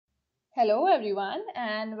Hello everyone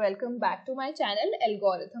and welcome back to my channel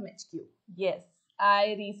Algorithm HQ. Yes,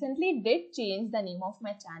 I recently did change the name of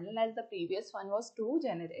my channel as the previous one was too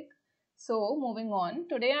generic. So moving on,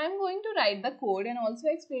 today I am going to write the code and also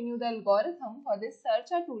explain you the algorithm for this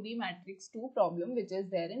search a 2D matrix 2 problem which is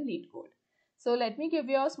there in Leetcode. So let me give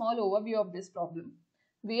you a small overview of this problem.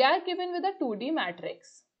 We are given with a 2D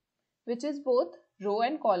matrix which is both row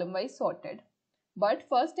and column wise sorted. But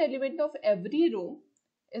first element of every row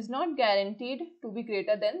is not guaranteed to be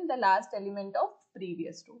greater than the last element of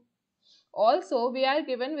previous row. Also, we are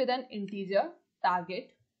given with an integer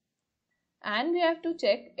target and we have to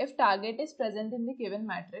check if target is present in the given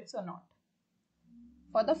matrix or not.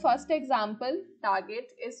 For the first example,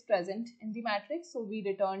 target is present in the matrix, so we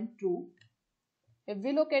return true. If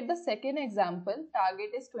we look at the second example,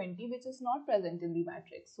 target is 20, which is not present in the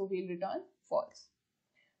matrix, so we'll return false.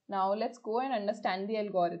 Now let's go and understand the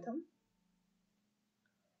algorithm.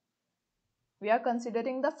 We are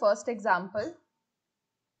considering the first example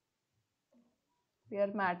where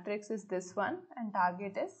matrix is this one and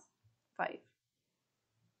target is 5.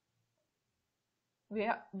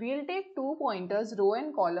 We'll take two pointers, row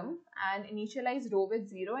and column, and initialize row with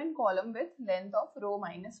 0 and column with length of row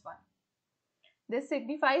minus 1. This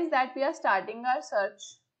signifies that we are starting our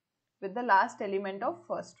search with the last element of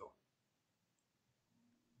first row.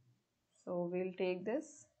 So we'll take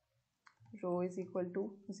this, row is equal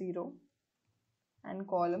to 0 and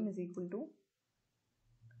column is equal to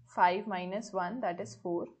 5 minus 1, that is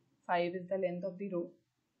 4. 5 is the length of the row.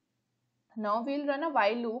 Now we'll run a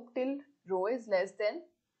while loop till row is less than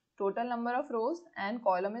total number of rows and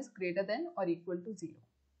column is greater than or equal to 0.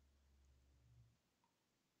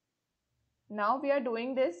 Now we are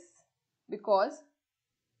doing this because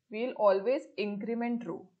we'll always increment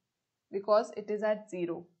row because it is at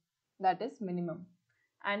 0, that is minimum,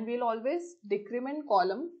 and we'll always decrement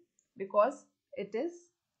column because it is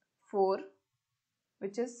 4,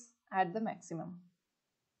 which is at the maximum.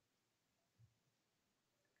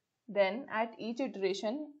 Then at each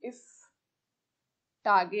iteration, if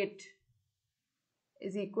target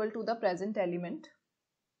is equal to the present element,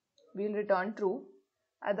 we'll return true.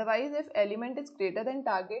 Otherwise, if element is greater than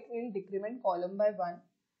target, we'll decrement column by 1.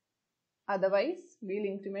 Otherwise, we'll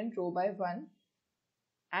increment row by 1.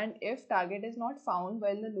 And if target is not found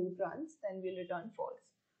while the loop runs, then we'll return false.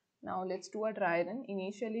 Now let's do a try run.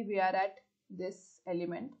 Initially, we are at this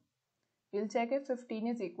element. We'll check if 15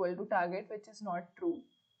 is equal to target, which is not true.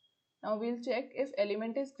 Now we'll check if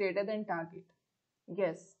element is greater than target.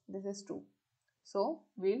 Yes, this is true. So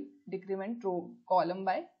we'll decrement row column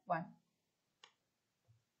by 1.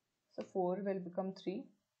 So 4 will become 3.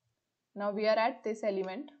 Now we are at this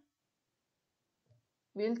element.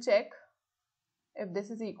 We'll check if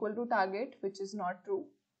this is equal to target, which is not true.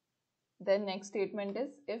 Then next statement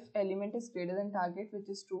is if element is greater than target, which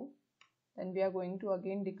is true, then we are going to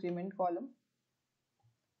again decrement column.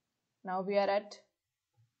 Now we are at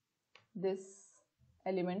this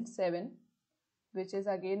element 7, which is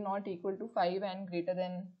again not equal to 5 and greater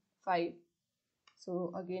than 5.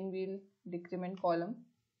 So again we'll decrement column.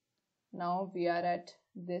 Now we are at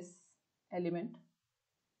this element.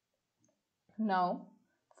 Now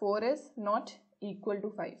 4 is not equal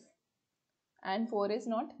to 5 and 4 is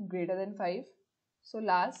not greater than 5. So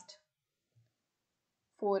last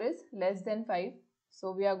 4 is less than 5.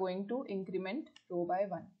 So we are going to increment row by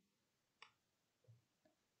 1.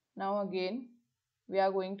 Now again we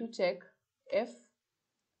are going to check if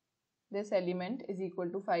this element is equal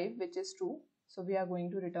to 5, which is true. So we are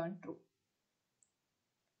going to return true.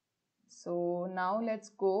 So now let's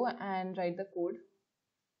go and write the code.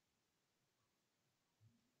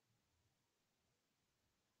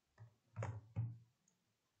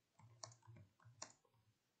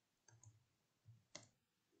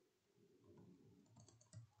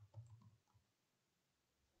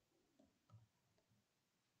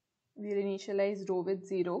 We'll initialize row with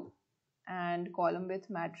 0 and column with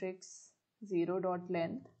matrix 0 dot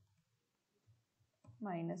length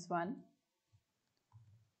minus 1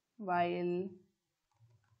 while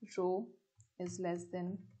row is less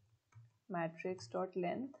than matrix dot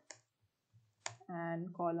length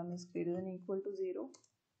and column is greater than equal to 0.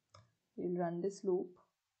 We'll run this loop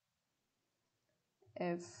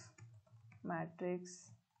if matrix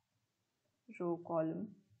row column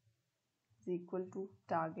is equal to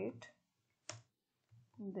target,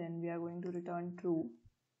 then we are going to return true.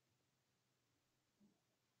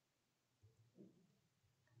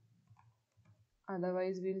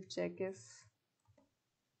 Otherwise, we'll check if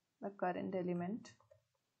the current element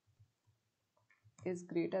is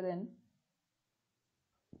greater than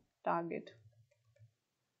target.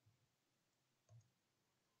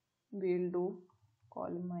 we'll do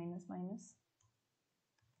column minus minus,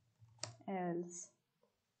 else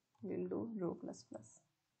we'll do row plus plus.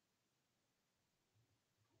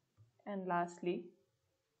 And lastly,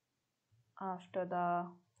 after the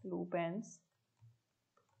loop ends,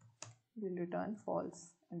 we'll return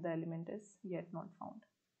false if the element is yet not found.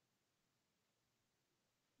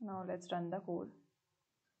 Now let's run the code.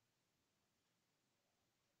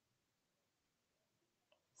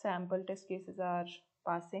 Sample test cases are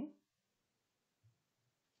passing.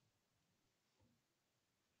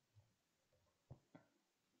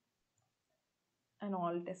 And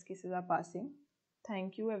all test cases are passing.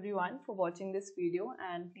 Thank you everyone for watching this video,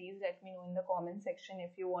 and please let me know in the comment section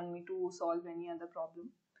if you want me to solve any other problem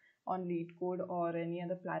on Leetcode or any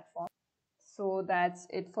other platform. So that's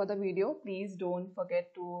it for the video. Please don't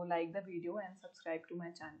forget to like the video and subscribe to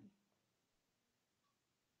my channel.